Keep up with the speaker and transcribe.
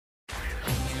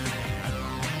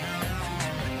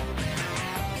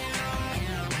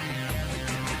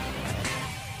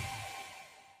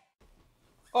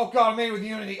Oh god, I made it with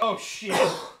Unity. Oh shit.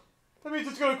 That means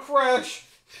it's gonna crash.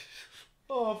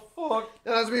 Oh fuck.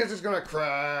 That means it's gonna crash.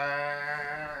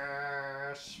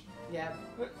 Yeah.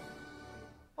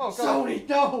 Oh god. Sony,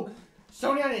 no!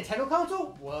 Sony on a Nintendo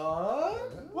console?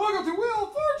 What? Welcome to Wheel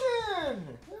of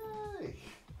Fortune! Hey.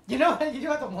 You know, you do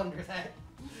have to wonder that.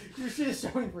 You see the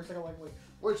Sony for a second, like, wait.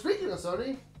 Wait, speaking of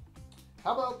Sony,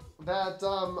 how about that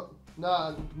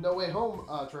No Way Home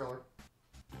trailer?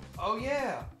 Oh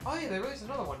yeah. Oh yeah, they released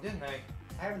another one, didn't they?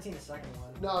 I haven't seen the second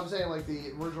one. No, I'm saying like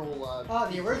the original. Oh,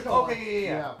 the original one. Okay,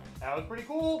 yeah. That was pretty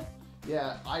cool.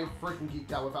 Yeah, I freaking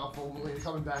geeked out with Alpha Lily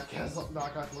coming back as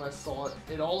Knockout when I saw it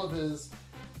in all of his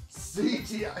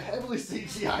CGI, heavily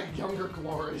CGI younger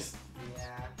glories.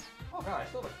 Yeah. Oh god, I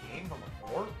still have a game from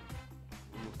before?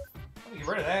 Let me get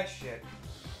rid of that shit.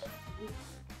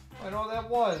 I know what that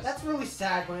was. That's really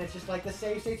sad when it's just like the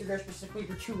save states are there specifically if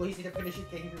you're too lazy to finish a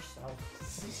game yourself.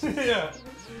 Yeah.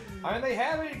 I mean, they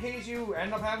have it in case you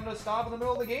end up having to stop in the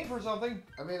middle of the game for something.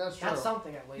 I mean, that's true. That's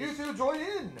something at least. You two join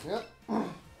in. Yep.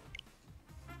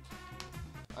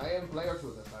 I am player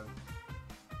 2 this time.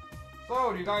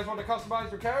 So, do you guys want to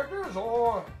customize your characters,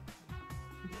 or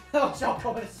Oh, so I'll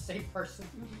go in as the same person.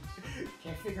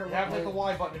 Can't figure you out have to hit the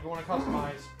what. Y button if you want to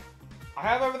customize? I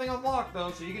have everything unlocked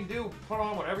though, so you can put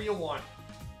on whatever you want.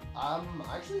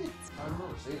 Actually, I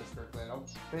remember seeing this correctly. I don't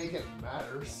think it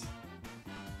matters.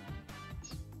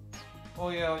 Oh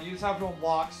yeah, you just have to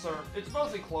unlock, sir. It's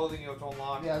mostly clothing you have to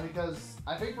unlock. Yeah, because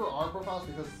I think for our profiles,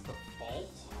 because it's default,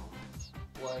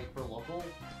 like for local.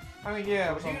 I mean,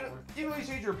 yeah, but you can at least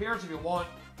change your appearance if you want.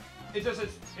 It's just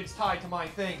it's tied to my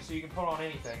thing, so you can put on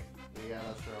anything. Yeah,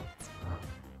 that's true.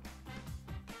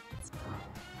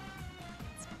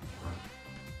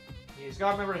 You just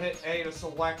gotta remember to hit A to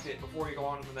select it before you go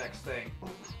on to the next thing,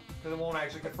 because it won't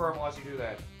actually confirm unless you do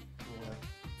that.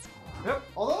 Yeah. Yep.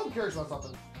 Although I'm curious about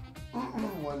something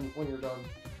when you're done.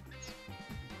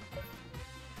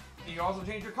 You can also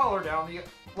change your color down the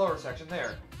lower section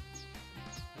there.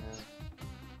 Yeah.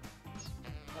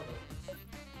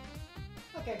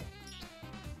 Okay.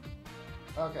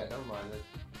 Okay, never mind it.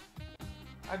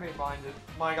 I made mine.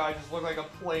 My guy just looked like a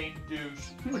plain douche.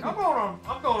 Like I'm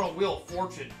going on Wheel of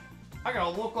Fortune. I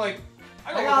gotta look like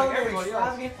I look got like an everybody else.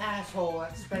 extravagant asshole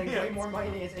that's spending Yeah. way more money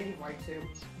than he has any right to.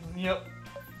 Yep.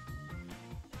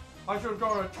 I should have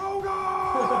gone to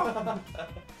Toga.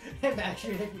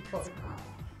 Imagine if you could.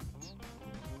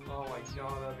 Oh my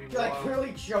god, that'd be Like wild.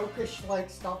 really jokish like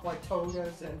stuff like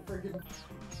togas and friggin'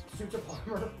 suits of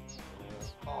armor.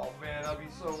 Oh man, that'd be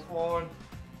so fun.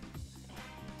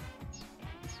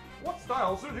 What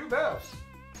style suits you best?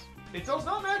 It does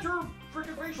not match your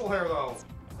freaking facial hair though.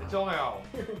 Until now.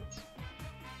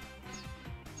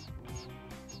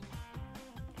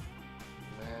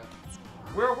 Man.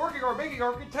 We're working on making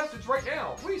our contestants right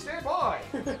now. Please stand by.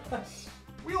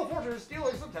 Wheel of Fortune is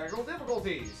stealing some technical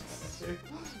difficulties.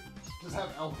 Just have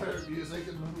elevator music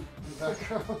in the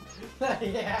background.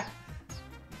 Yeah.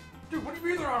 Dude, what do you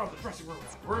mean they're out of the dressing room?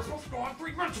 We're supposed to go on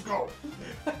 3 minutes ago.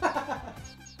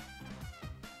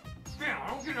 Man, I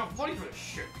don't get enough money for this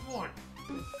shit. Come on.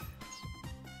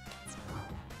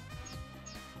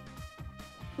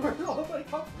 Where did all the money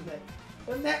come from then?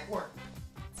 The network.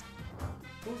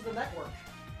 Who's the network?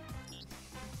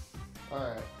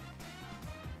 Alright.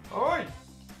 Alright.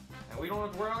 And we don't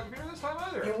have to worry about the computer this time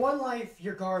either. In one life,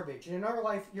 you're garbage. In another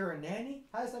life, you're a nanny?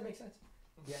 How does that make sense?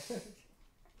 Yeah.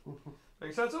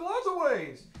 Makes sense in lots of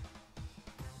ways.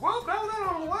 Well, now that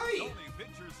out of the way, Sony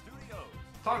Pictures Studios.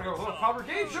 time to go to the Power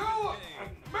Game Show,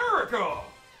 America.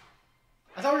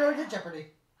 I thought we were gonna get Jeopardy.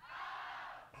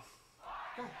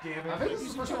 God damn I it. think this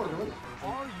is the first time we're doing it.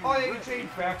 Are you Oh, yeah, you ready can change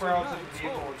for backgrounds and tonight's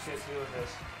vehicle and host? shit doing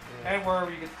this. And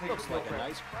wherever you can take Looks your like a trip.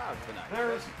 nice crowd tonight.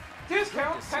 There's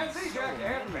Discount, Pansy Jack,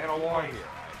 and Vanna White. Here,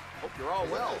 I hope you're all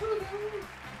well.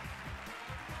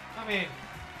 I mean,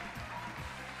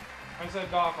 I said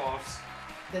knockoffs.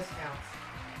 Discounts.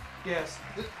 Yes.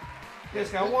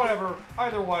 Discount, whatever.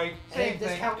 Either way, Hey, same thing.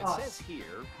 discount It us. says here,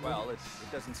 well, it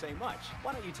doesn't say much.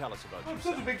 Why don't you tell us about I'm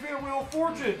yourself? such a big fan of Wheel of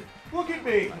Fortune. Look at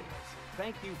me.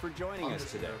 Thank you for joining I'm us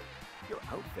just today. here. Your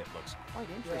outfit looks quite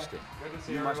interesting. Good to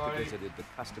see You must have everybody. visited the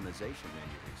customization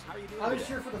menus. How are you doing I was today?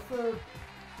 here for the food.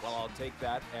 Well, I'll take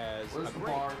that as Where's a the great.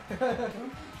 bar?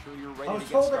 I'm sure you're I ready was to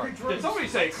get told every started. drink. Did somebody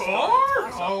say car?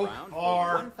 Toss-up Oh, round for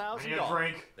car. I $1,000. need a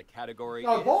drink. The category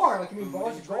Oh, is bar. Like you mean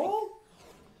bars of gold?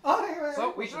 Oh, yeah.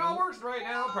 So, we should all work right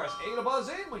now. Press A to buzz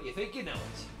in when you think you know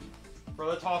it. For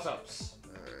the toss-ups.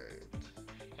 Alright.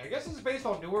 I guess this is based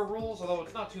on newer rules, although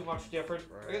it's not too much different.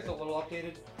 I guess it's a little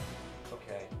updated.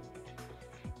 Okay.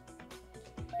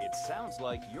 It sounds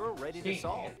like you're ready to Steam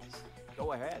solve. hands.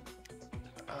 Go ahead.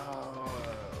 Oh.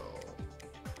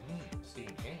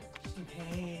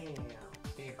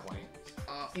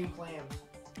 Steam clams.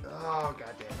 Oh,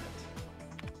 god damn it.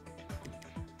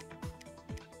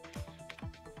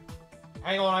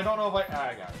 Hang on, I don't know if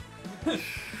I got it.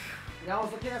 Yeah, I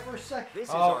was looking at it for a sec. This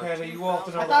is Oh, our okay, then you will have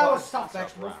to know I the thought it button. was stuffed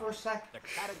vegetables for a sec. The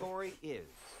category is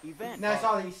event. Then I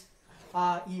saw these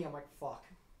E. I'm like, fuck.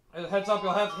 Heads up,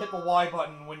 you'll have to hit the Y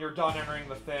button when you're done entering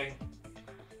the thing.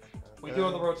 We do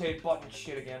have the rotate button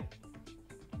shit again.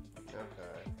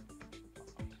 Okay.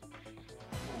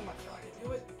 Oh my god, I didn't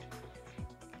do it.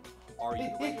 Are you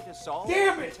ready to solve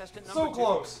Damn it! contestant So number 2?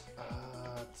 close.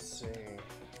 Let's see.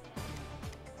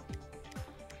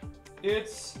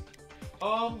 It's,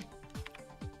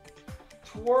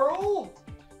 twirl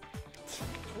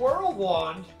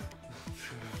wand,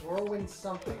 Whirlwind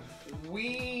something.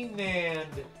 Weenand.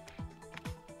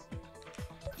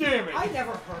 Damn it! I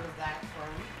never heard of that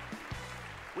term.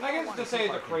 We I don't guess want to to say keep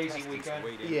the our crazy contestants weekend.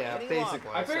 waiting Yeah, any basically.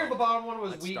 longer. I figured the bottom one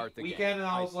was Let's start the weekend, and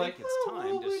I game. was like, think it's oh, time to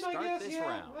whirlwind, I start guess, this yeah,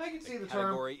 round. I can see the term.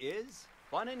 Category is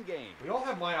fun and games. We all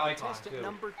have my icon, Contestant too.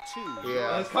 number 2.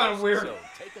 Yeah. That's kind of weird. So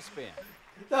take a spin.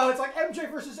 No, it's like MJ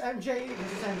versus MJ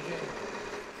versus MJ.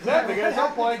 Exactly, guys,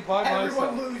 I'm playing by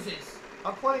Everyone myself. loses.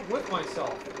 I'm playing with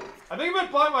myself. I think I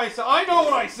meant by myself. I know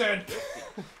what I said!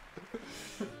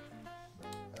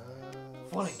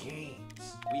 Fun and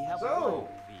games. We have So-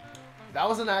 That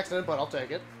was an accident, but I'll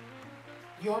take it.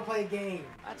 You want to play a game?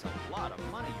 That's a lot of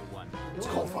money you won. It's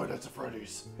called Five Nights at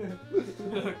Freddy's.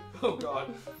 Oh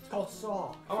god. It's called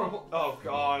Saw. I wanna, oh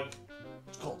god.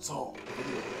 It's called Saw.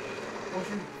 What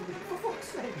you? For fuck's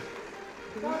sake!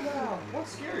 Not now.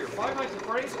 What's scarier, Five Nights at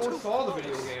Freddy's or Saw the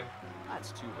video game?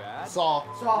 That's too bad. Saw.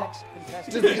 Saw. Next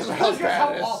contestant. Just because of how Because how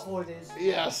bad it is. awful it is.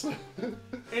 Yes.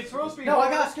 It's supposed to be No, I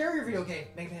horror- got a scarier video game.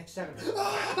 Mega Man X7. I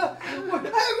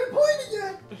haven't played it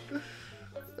yet.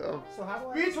 Oh. So how do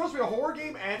I? It's supposed to be a horror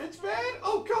game and it's bad?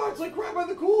 Oh god, it's like Grab by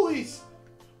the Ghoulies!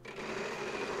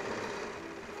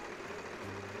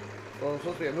 Well, it's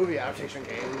supposed to be a movie adaptation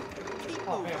game.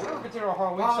 Oh man, if we were considering our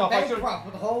Halloween Wow, stuff, I should. bankrupt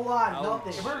with a whole lot of Ouch.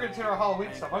 If we nothing. were considering our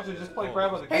Halloween stuff, I should just play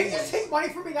Grab by the Hey, you just Ghoulies. take money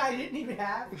from me that I didn't even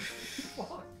have.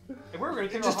 Fuck. If we were gonna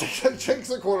consider Just takes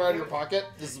a quarter out of your pocket.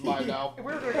 This is mine now. if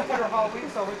we were gonna consider Halloween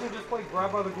stuff, we should just play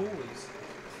Grab by the Ghoulies.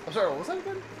 I'm sorry, what was that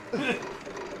again?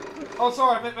 Oh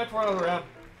sorry, I meant Metroid Other M.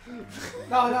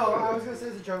 No, I was gonna say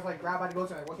this joke like grab by the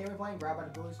goats. Like, what game are we playing? Grab by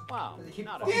the goats. Wow. Does it keep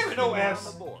Not a fucking Damn it, no screaming S. out?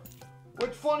 on the board.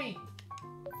 What's funny,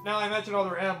 now I mentioned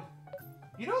Other M.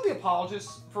 You know the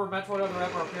apologists for Metroid Other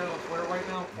M are appearing on Twitter right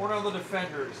now? Or no, the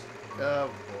defenders. Oh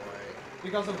boy.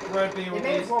 Because of Bread being They may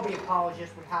as released. well be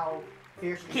apologists with how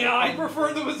fierce. Yeah, I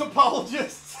prefer them as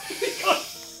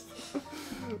apologists.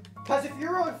 Because if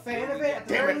you're a fan of it, at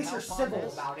the Damn very it. least you're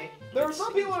civil about it. There are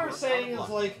some people that are saying it's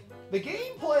like, the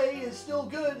gameplay is still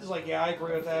good. It's like, yeah, I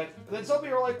agree with that. And then some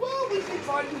people are like, well, at least they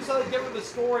tried to do something different with the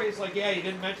story. It's like, yeah, you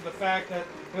didn't mention the fact that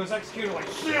it was executed like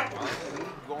shit. Are we You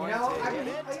going know, to I mean,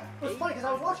 hit it? it was funny because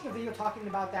I was watching a video talking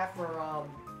about that for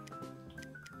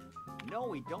No,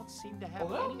 we don't seem to have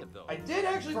Well, no, any of those. I did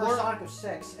actually for learn. Sonic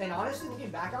 06, and honestly, looking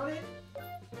back on it,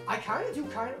 I kind of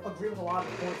agree with a lot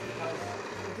of the points because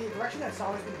with the direction that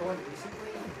Sonic's been going recently,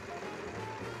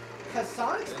 because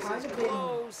Sonic's This kind is of been,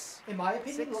 close. in my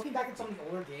opinion, Six. looking back at some of the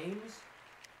older games,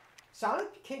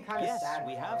 Sonic became kind of Yes, sad.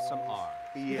 we in have a lot some of ways. R.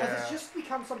 Because it's just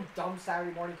become some dumb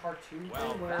Saturday morning cartoon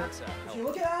Well, thing where, that's a if you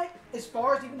help. look at it, as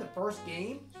far as even the first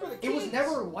game, It's for the it was kids.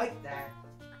 never like that.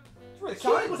 It's for the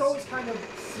Sonic kids. was always kind of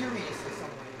serious in some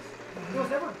ways. It was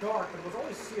never dark, but it was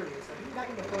always serious. Like even back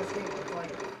in the first game, where it's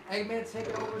like Eggman's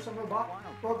taking over some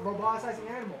roboticizing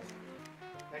animals.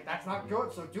 Like that's not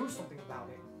good, so do something about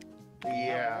it. We have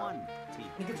Yeah. one team.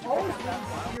 Like it's always been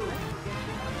serious.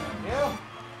 Yeah.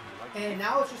 And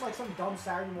now it's just like some dumb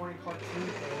Saturday morning cartoon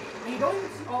thing. And you don't even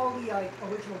see all the like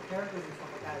original characters and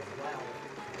stuff like that as well.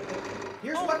 Like,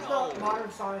 here's Oh, what no. the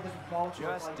modern Sonic has evolved to.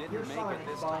 It's Just like, didn't here's make Sonic, it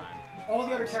this but time. all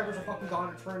the other characters are fucking gone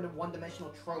and turned into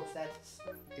one-dimensional tropes. That's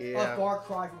a Yeah. far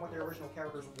cry from what their original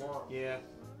characters were. Yeah.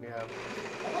 Yeah.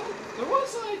 Although, there was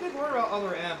something I did learn about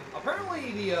Other M.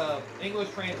 Apparently, the English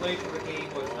translation of the game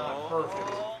was not perfect.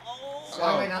 So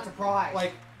I'm not surprised.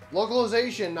 Like,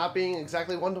 Localization not being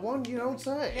exactly one-to-one, you don't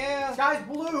say. yeah. Sky's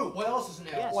blue. What else is new?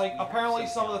 Yes. Like, apparently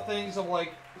some of the things of,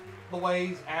 like, the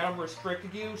ways Adam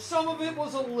restricted you, some of it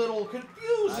was a little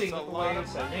confusing with the way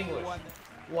it's said in English.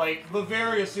 Like, the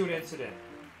various suit incident.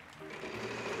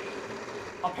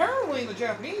 Apparently, in the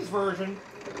Japanese version,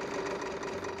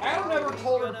 Adam never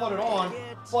told her to put it on,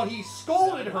 but he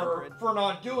scolded her for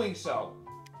not doing so.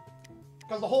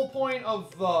 Because the whole point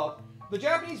of the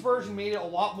Japanese version made it a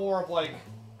lot more of, like,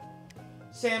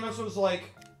 Samus was, like,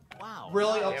 Wow.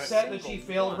 really not a upset that she single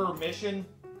failed her one. mission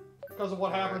because of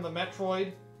what happened in the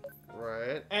Metroid,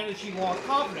 Right. and that she lost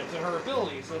confidence in her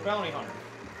abilities as a bounty hunter.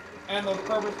 And the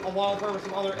purpose, a lot of the purpose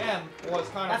of Other M was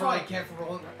kind That's of why I her. can't for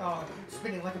rolling,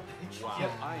 spinning like a bitch. Wow.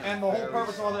 Yep. I am And the whole very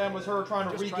purpose of Other M was her trying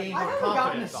to Just regain I her haven't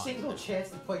gotten a confidence. single chance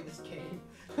to play this game.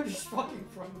 I'm just fucking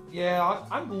from. Yeah,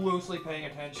 I'm loosely paying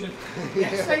attention. Yeah,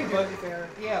 same but- to be fair.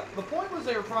 Yeah, the point was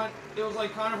they were trying. It was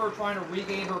like kind of her trying to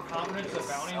regain her confidence as a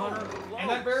bounty hunter, and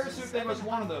that berry suit thing was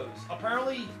one of those.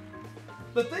 Apparently,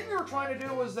 the thing they were trying to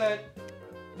do was that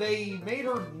they made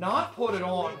her not put it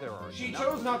on. She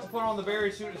chose not to put on the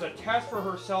berry suit as a test for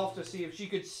herself to see if she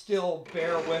could still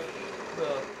bear with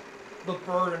the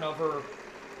burden of her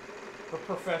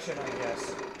profession, I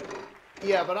guess.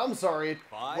 Yeah, but I'm sorry.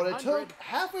 When it 500. took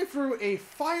halfway through a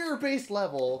fire-based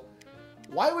level,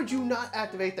 why would you not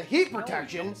activate the heat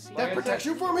protection that protects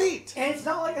you from heat? And it's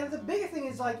not like, and the biggest thing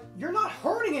is like, you're not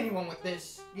hurting anyone with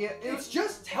this. Yeah, It's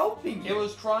just helping you. It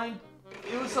was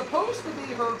supposed to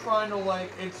be her trying to,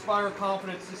 like, inspire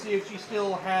confidence to see if she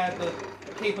still had the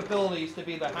capabilities to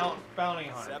be the bounty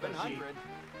hunter. 'Cause she, 700.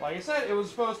 like I said, it was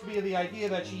supposed to be the idea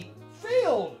that she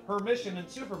failed her mission in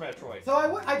Super Metroid. So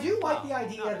I do like the Not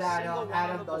idea a that single one on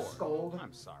Adam the does board. scold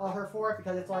I'm sorry. her for it,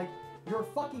 because it's like, you're a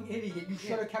fucking idiot. You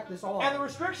should have kept this on. And the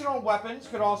restriction on weapons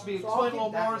could also be So I'll explained a keep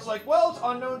little that more. one. It's like, well, it's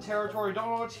unknown territory, don't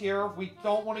know what's here. We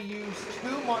don't want to use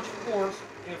too much force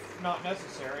if not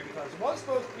necessary, because it was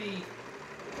supposed to be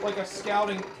like a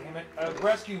scouting, a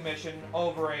rescue mission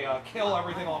over a kill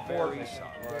everything on board Very mission.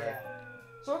 sorry. Yeah.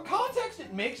 So in context,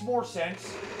 it makes more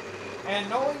sense. And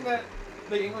knowing that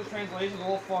the English translation is a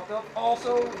little fucked up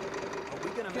also Are we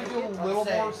gonna gives make you a it? little I'd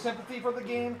say more sympathy for the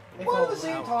game. it's But at a the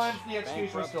same little- time, the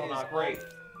execution was still not great.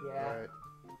 Yeah. Right.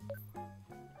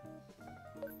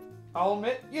 I'll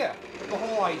admit, yeah, the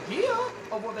whole idea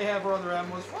of what they have for Other M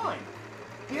was fine.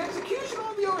 The execution,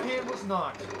 on the other hand, was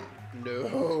not.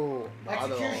 No, not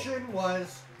at all. Execution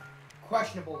was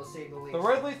questionable, to say the least. The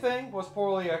Ridley thing was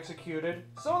poorly executed.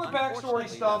 Some of the backstory Unfortunately,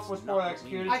 stuff that's was not poorly what we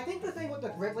executed. I think the thing with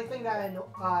the Ridley thing that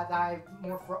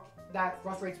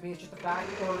frustrates me is just the fact,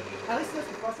 or at least it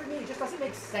doesn't frustrate me, it just doesn't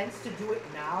make sense to do it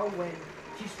now when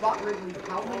she's fought Ridley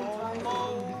how many times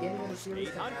from the beginning of the series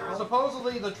to now?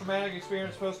 Supposedly, the traumatic experience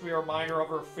is supposed to be a reminder of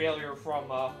her failure from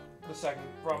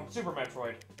from Super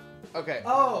Metroid. Okay.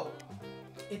 Oh!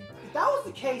 If that was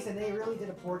the case, then they really did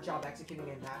a poor job executing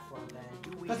it in that front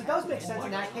then. Because it does make sense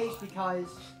in that case, because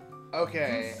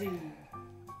Okay. you see like,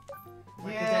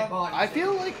 the Yeah, dead bodies. I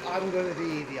feel like I'm gonna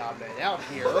be the odd man out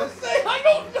here. I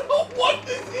don't know what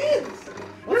this is!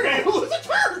 We're gonna lose a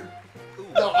turn!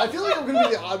 No, I feel like I'm gonna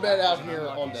be the odd man out here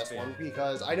on this one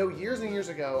because I know years and years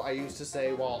ago I used to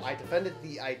say, well, I defended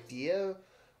the idea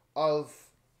of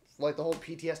like the whole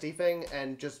PTSD thing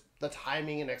and just the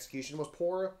timing and execution was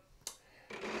poor.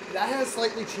 That has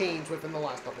slightly changed within the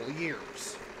last couple of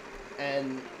years.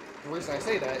 And the reason I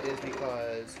say that is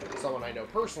because someone I know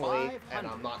personally, and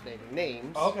I'm not naming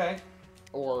names, Okay,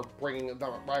 or bringing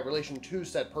my relation to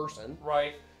said person,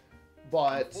 right.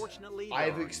 but Unfortunately, there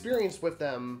I've are- experienced with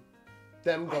them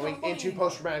going into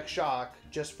post-traumatic shock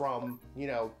just from, you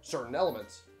know, certain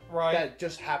elements Right. that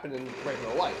just happen in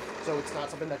regular life. So it's not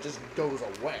something that just goes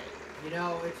away. You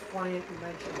know, it's funny that you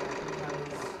mentioned that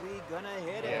because Are we gonna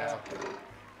hit Yeah. it?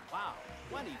 Wow,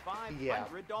 $2,500. Yeah,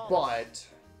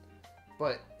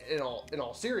 but in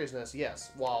all seriousness,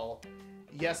 yes. While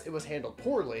yes, it was handled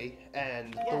poorly,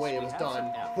 and the Yes, way it we was have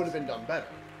done some Fs. could have been done better.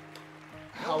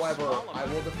 However, I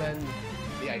will defend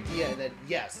the idea that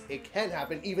yes, it can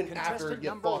happen even after Contestant you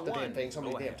number fought the damn one, thing so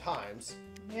many go damn ahead. times.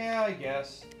 Yeah, I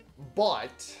guess.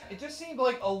 But It just seemed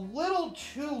like a little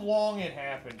too long it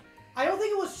happened. I don't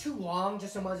think it was too long,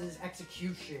 just so much as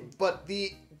execution.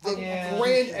 the Yeah.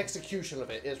 grand execution of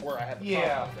it is where I had the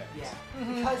Yeah. problem with it.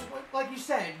 Yeah, because like you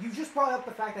said, you just brought up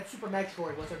the fact that Super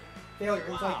Metroid was a failure.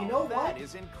 It's like, you know what? That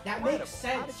is That incredible. makes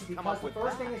How did sense you come because up the with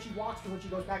first that? thing that she walks through when she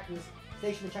goes back to the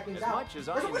station to check things As out, much as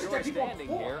I there's a bunch of enjoy dead people on standing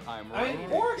the floor. here, I'm I ready mean,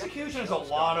 to poor get execution is the a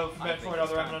show lot started. of I think Metroid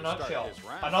it's Other M time in a to start nutshell. this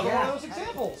round. Another one Yeah. of those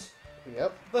examples.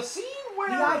 Yep. The scene where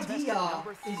The idea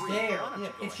Number is three, there. why don't you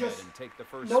go It's ahead just and take the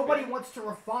first nobody spin? wants to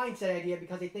refine said idea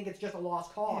because they think it's just a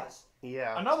lost cause.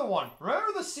 Yeah. Another one.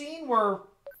 Remember the scene where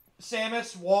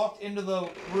Samus walked into the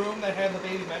room that had the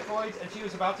baby Metroids and she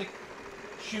was about to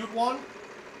shoot one?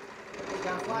 We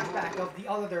got a flashback of the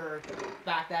other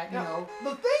fact that, you Now, know,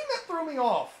 the thing that threw me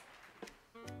off.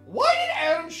 Why did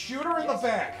Adam shoot her in the Yes,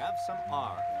 back? Have some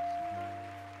R.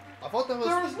 I thought that was.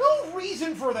 There was no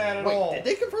reason for that at all. Wait, did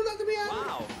they confirm that to be Adam?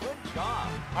 Wow, good job.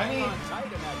 I mean- Hang on tight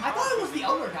in that I thought it was coffee. the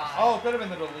other guy. Oh, it could have been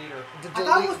the deleter. The I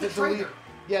thought it was the delete- traitor.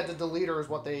 Yeah, the deleter is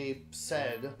what they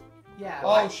said. Yeah.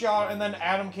 Oh, shot, and then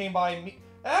Adam came by.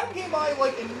 Adam came by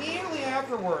like immediately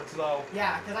afterwards, though.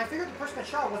 Yeah, because I figured the person that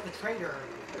shot was the traitor.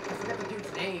 I forget the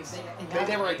dude's name. They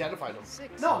never identified him.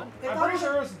 No, I'm pretty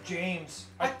sure it was James.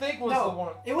 I think was the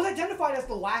one. It was identified as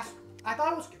the last. I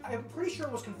thought it was. I'm pretty sure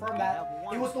it was confirmed that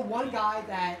it was the one guy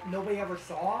that nobody ever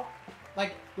saw.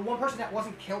 Like the one person that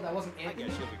wasn't killed, that wasn't Anthony. I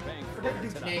guess you'll be paying I for forget the dinner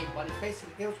dude's tonight. name, but it's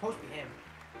basically it was supposed to be him.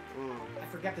 I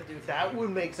forget the dude's That name. would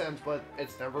make sense, but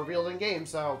it's never revealed in game,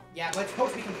 so. Yeah, but it's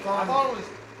supposed to be I confirmed. thought it was.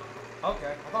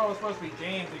 Okay, I thought it was supposed to be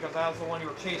James because that was the one you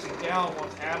were chasing down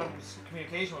once Adam's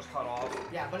communication was cut off.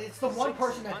 Yeah, but it's the one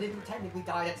person that didn't technically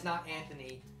die that's not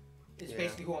Anthony. Is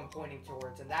basically who I'm pointing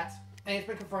towards, and it's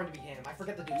been confirmed to be him. I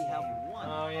forget the dude's We have name. one.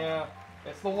 Oh yeah,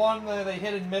 it's the one that they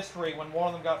hid in mystery when one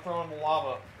of them got thrown in the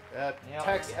lava. Yep.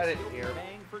 Text Guess edit you'll be here.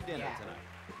 paying for dinner Yeah.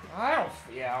 tonight. I don't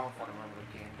fucking remember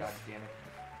the game. God damn it.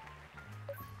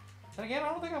 And again, I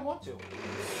don't think I want to.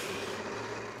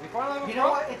 We finally have a You know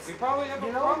what, it's- we probably have a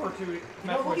you know- proper to You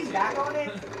know, looking back on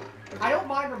it, I don't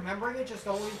mind remembering it just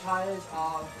only because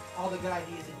of all the good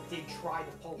ideas it did try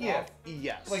to pull Yeah. off.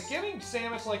 Yes. Like giving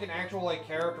Samus like an actual like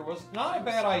character was not a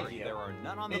bad Sorry, idea. There are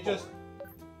none on the It board. just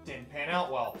didn't pan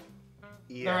out well.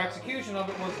 Yeah. Their execution of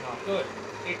it was not good.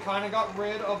 It kind of got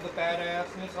rid of the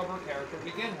badassness of her character to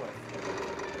begin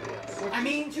with. Yes. Which I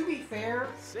mean, to be fair,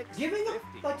 giving up,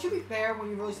 650. like, to be fair, when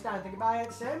you really start to think about it,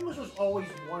 Samus was always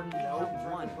one note in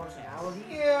terms of personality.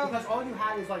 Yeah. Because all you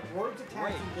had is, like, words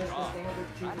attached to Great just the job. standard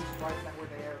cheesy sprites that were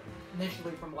there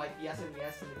initially from, like, the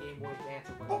SNES and the Game Boy Advance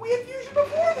or But whatever. we had Fusion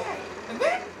before that! And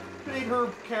that made her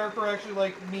character actually,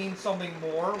 like, mean something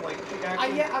more. Like, she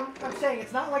actually... Yeah, I'm saying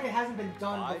it's not like it hasn't been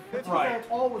done, but to be Right. fair, it's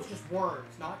always just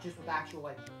words, not just with actual,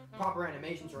 like, proper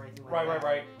animations or anything like that.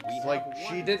 Right. We have Like, one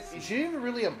she didn't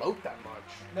really emote that much.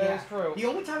 That is true. The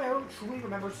only time I ever truly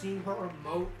remember seeing her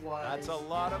emote was... That's a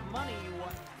lot of money you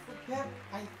want. forget,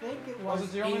 I think it was Was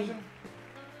it Zero in- Mission?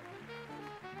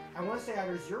 I want to say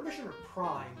either Zero Mission or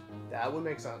Prime. That would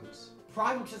make sense.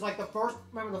 Prime, which is like the first.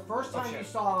 Remember the first time you shit.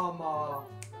 saw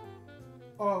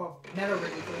Meta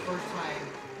Ridley for the first time,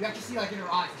 you actually see like in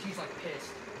her eyes, she's like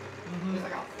pissed. Mm-hmm. It's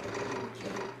like, oh,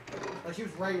 like she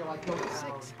was ready to like go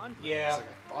down. 600. Yeah. It's like,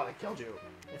 I thought I killed you.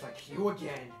 It's like you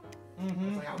again.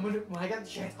 Mm-hmm. It's like when I get the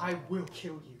chance, I will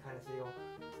kill you, kind of deal.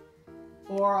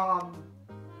 Or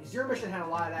Zero Mission had a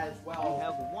lot of that as We well.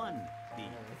 have one. The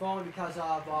If only because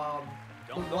of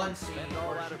Don't the one spend scene all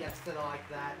where that she of- gets to like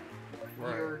that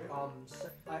Right. weird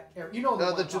you know No,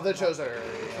 one the I'm talking the about. chosen area. The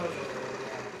Yeah. chosen area,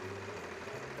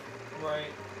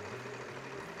 Right.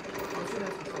 yeah. I'm assuming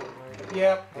that's controlled, right?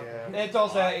 Yep. Yeah. It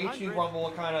does that HE 500. rumble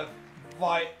and kind of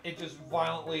it just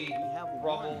violently we have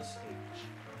rumbles. one.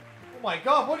 Oh my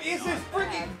god, what is this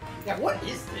freaking... Yeah, what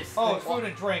is this? Oh, thing? it's food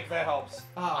and drink, that helps.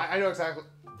 I know exactly.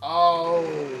 Oh.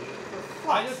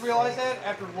 I just realized that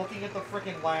after looking at the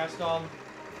freaking last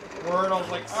word, I was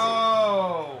like,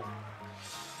 oh.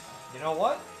 You know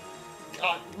what?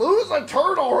 God, lose a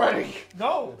turn already.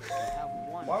 No. We have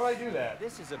one. Why would I do that?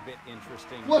 This is a bit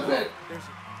interesting. Flip it. There's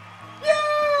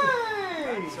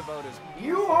Yay! that's about as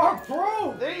You are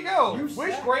broke! There you go. You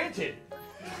Wish said- granted.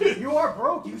 You are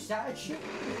broke, you sad shit.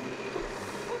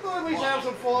 We'll at least have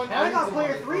some fun. And I thought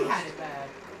player 3 had it bad.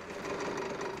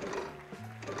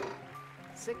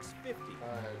 650.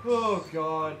 Oh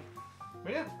god.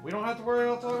 But yeah, we don't have to worry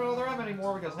about talking about other M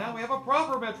anymore because now we have a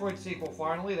proper Metroid sequel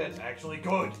finally that's actually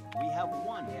good. We have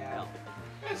one. Yeah. Hell,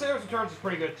 And Samus Returns is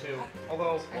pretty good too.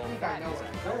 Although I think I that know is a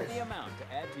what it healthy is. amount to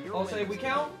add to your I'll say win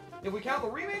if we count the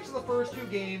remakes of the first two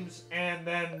games and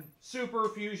then Super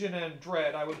Fusion and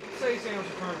Dread, I would say Samus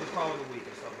Returns is probably the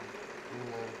weakest of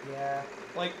them. Yeah.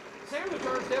 Like Samus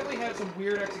Returns definitely had some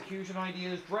weird execution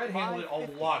ideas. Dread handled it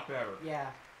a lot better. Yeah.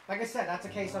 Like I said, that's a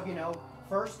case of,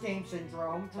 first game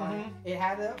syndrome. Mhm. It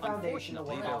had a foundation to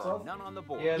Unfortunately, work there off are of. none on the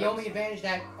board. Yeah, The only advantage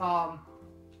that,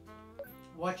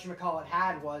 whatchamacallit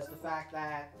had was the fact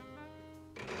that...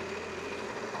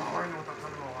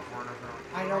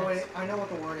 I know what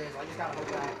the word is. I just gotta hope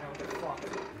that I know what the fuck.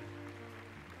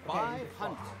 Okay,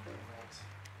 500.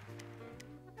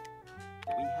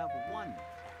 We have one.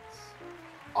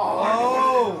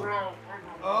 Oh!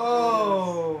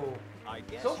 Oh! I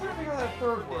guess. Still trying to figure out that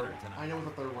third word. I know what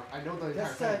the third one. I know the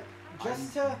entire Just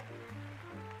thing. to...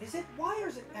 Is it Y or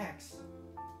is it X?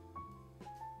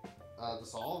 The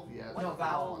solve, yeah. No,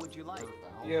 Val. Would you like? Val.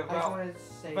 Yeah, I just Val. wanted to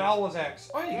say... Val was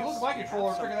X. Oh, yeah, you look at my Yes.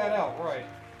 controller, figure that out, right.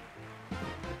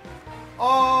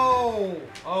 Oh!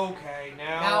 Okay,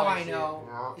 Now I see know.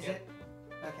 Yeah. Is it...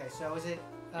 Okay, so is it...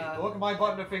 it. Look at my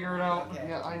button to figure it out. Okay.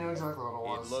 Yeah, I know exactly what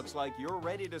it It was. looks like you're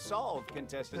ready to solve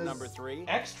contestant Does- number 3.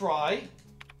 X try.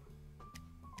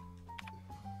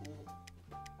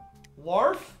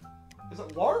 Larf? Is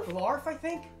it Larf? Larf, I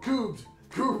think? Coobed.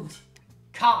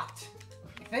 Cocked.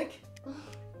 You think?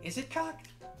 Is it cocked?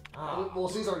 Well,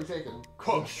 C's already taken.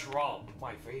 Cooked shrimp,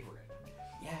 my favorite.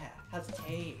 Yeah, how's it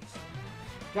taste?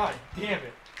 God damn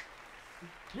it.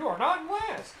 You are not in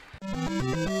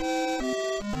last.